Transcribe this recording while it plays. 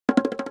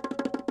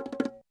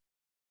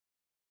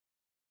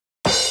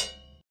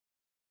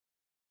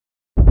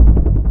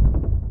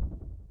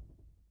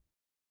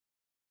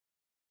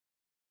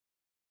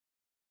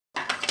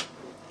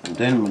I'm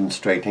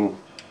demonstrating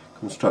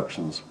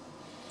constructions,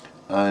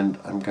 and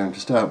I'm going to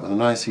start with a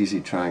nice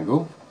easy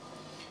triangle,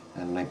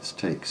 and let's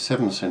take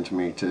 7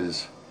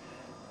 centimeters,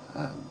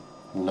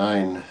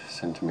 9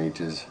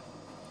 centimeters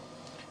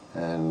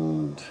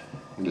and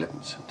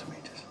 11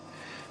 centimeters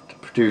to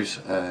produce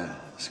a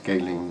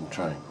scaling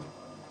triangle.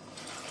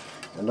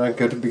 And I'm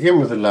going to begin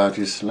with the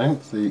largest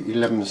length, the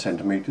 11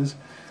 centimeters,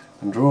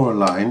 and draw a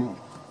line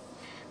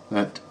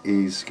that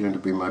is going to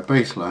be my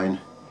baseline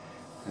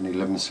and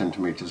 11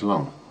 centimeters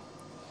long.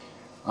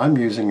 I'm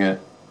using a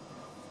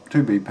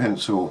 2B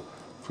pencil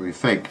for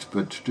effect,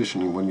 but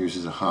traditionally one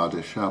uses a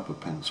harder, sharper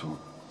pencil.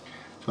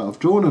 So I've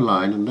drawn a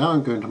line, and now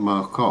I'm going to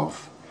mark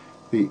off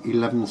the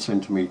 11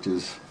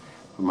 centimeters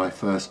for my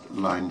first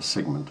line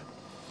segment.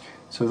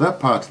 So that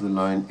part of the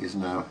line is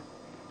now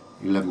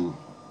 11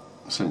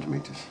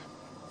 centimeters.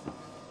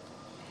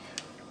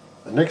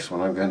 The next one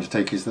I'm going to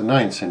take is the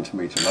 9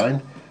 centimeter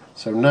line.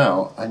 So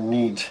now I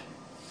need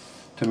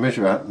to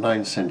measure out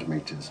 9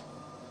 centimeters.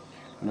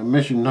 And I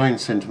measured 9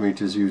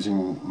 centimeters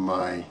using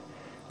my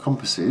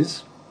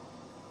compasses,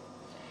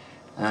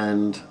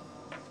 and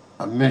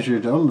I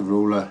measured on the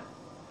ruler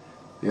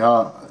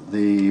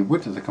the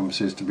width of the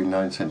compasses to be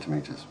 9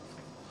 centimeters.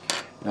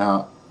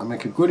 Now I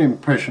make a good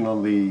impression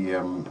on the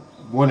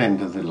one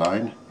end of the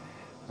line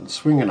and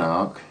swing an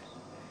arc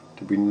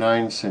to be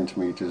 9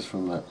 centimeters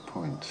from that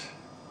point.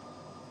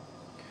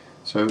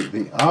 So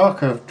the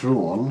arc I've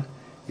drawn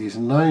is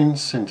 9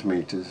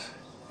 centimeters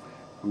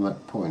from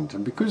that point,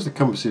 and because the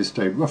compasses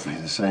stay roughly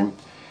the same,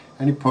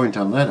 any point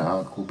on that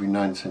arc will be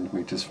 9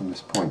 centimeters from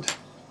this point.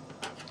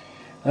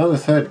 Now the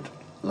third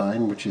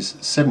line, which is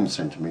 7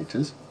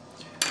 centimeters.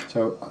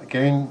 So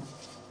again,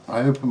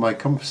 I open my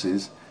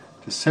compasses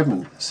to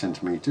 7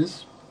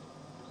 centimeters,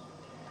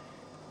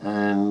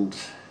 and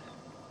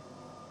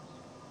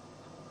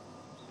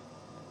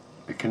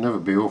it can never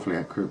be awfully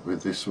accurate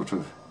with this sort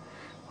of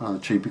rather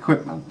cheap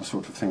equipment, the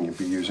sort of thing you'd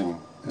be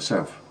using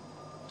yourself.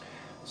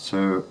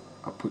 So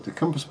I put the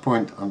compass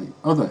point on the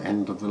other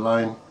end of the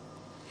line,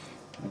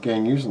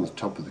 again using the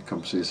top of the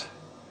compasses,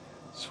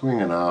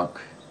 swing an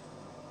arc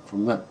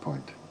from that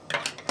point.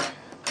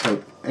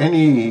 So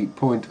any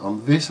point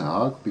on this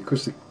arc,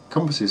 because the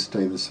compasses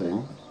stay the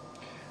same,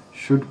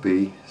 should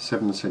be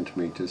 7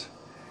 centimeters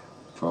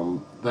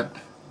from that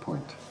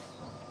point.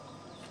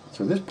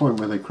 So this point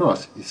where they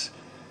cross is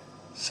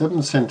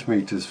 7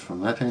 centimeters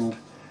from that end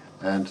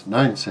and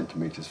 9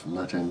 centimeters from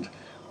that end,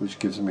 which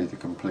gives me the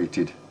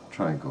completed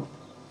triangle.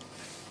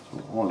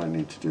 So all I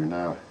need to do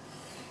now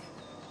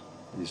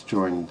is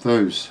join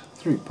those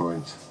 3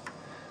 points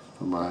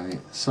for my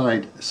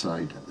side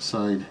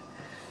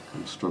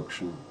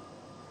construction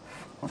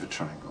of a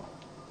triangle.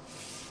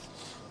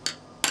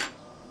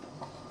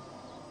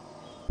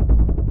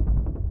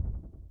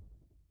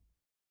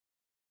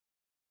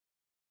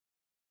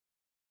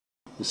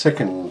 The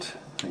second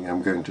thing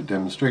I'm going to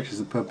demonstrate is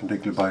the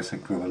perpendicular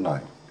bisector of a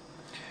line.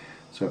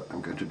 So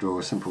I'm going to draw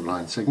a simple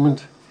line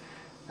segment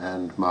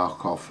and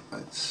mark off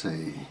at,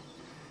 say,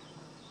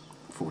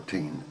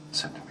 14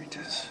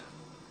 centimeters.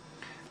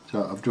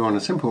 So I've drawn a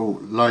simple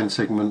line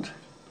segment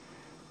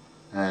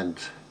and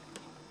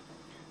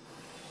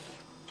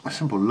a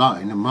simple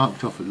line and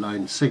marked off a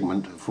line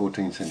segment of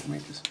 14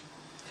 centimeters,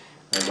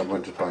 and I'm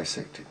going to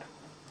bisect it.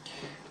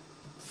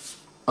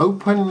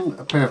 Open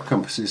a pair of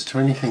compasses to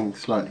anything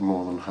slightly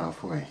more than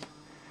halfway.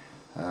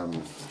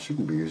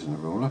 Shouldn't be using a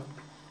ruler.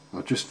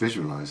 I'll just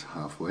visualize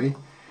halfway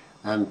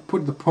and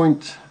put the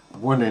point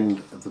one end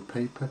of the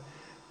paper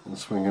and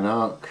swing an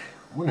arc,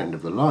 one end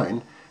of the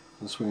line,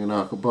 and swing an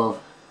arc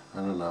above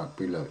and an arc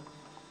below.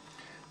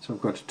 So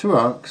I've got 2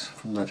 arcs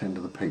from that end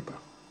of the paper,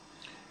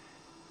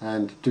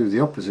 and do the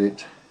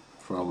opposite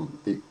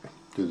do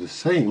the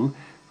same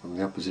from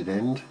the opposite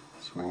end,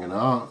 swing an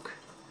arc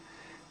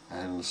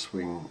and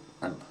swing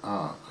an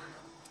arc.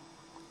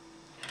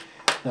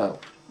 Now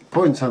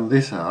points on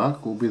this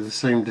arc will be the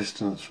same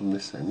distance from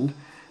this end,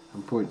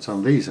 and points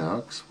on these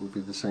arcs will be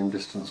the same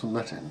distance from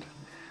that end.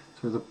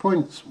 So the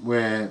points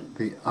where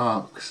the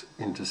arcs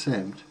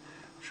intersect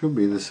should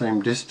be the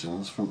same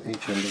distance from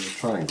each end of the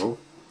triangle,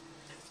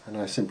 and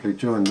I simply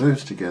join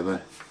those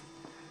together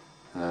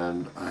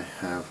and I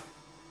have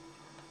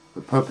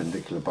the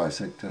perpendicular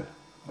bisector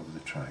of the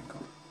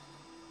triangle.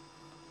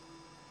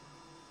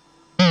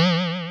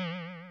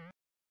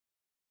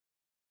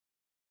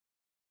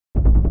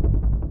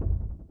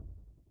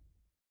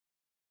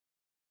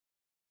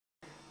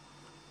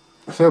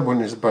 The third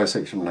one is the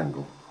bisectional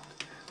angle.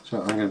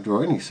 So I'm going to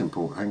draw any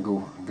simple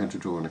angle. I'm going to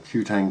draw an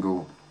acute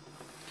angle,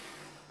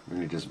 it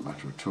really doesn't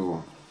matter at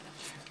all,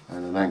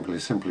 and an angle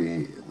is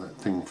simply that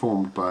thing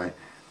formed by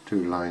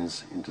 2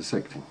 lines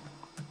intersecting.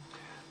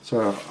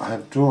 So I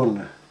have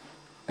drawn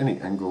any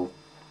angle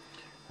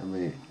and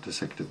they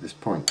intersect at this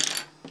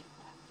point.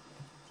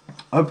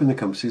 Open the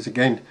compasses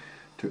again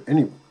to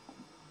any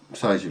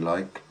size you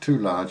like. Too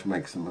large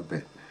makes them a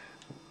bit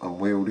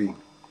unwieldy,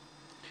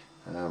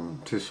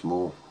 too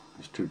small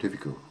is too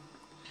difficult.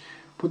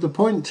 Put the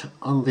point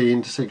on the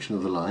intersection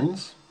of the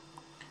lines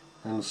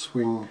and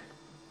swing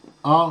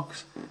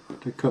arcs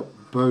to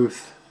cut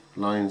both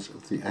lines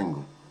of the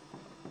angle.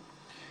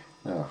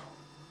 Now,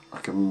 I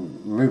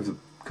can move the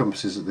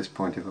compasses at this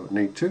point if I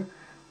need to,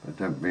 but I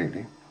don't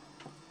really.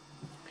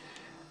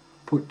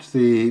 Put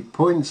the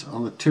points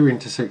on the two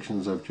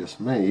intersections I've just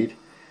made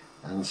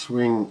and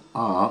swing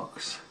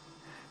arcs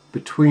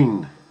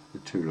between the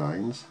two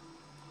lines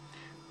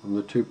on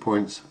the 2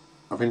 points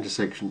of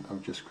intersection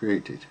I've just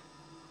created.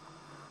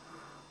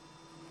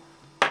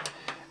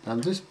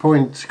 And this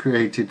point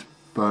created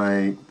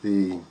by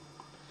the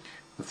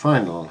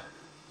final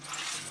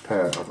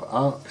pair of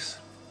arcs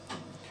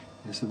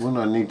is the one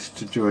I need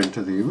to join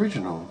to the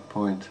original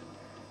point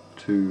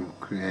to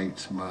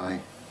create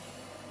my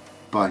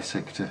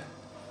bisector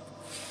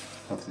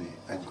of the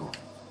angle.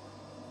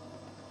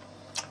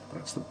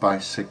 That's the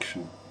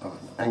bisection of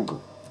an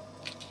angle.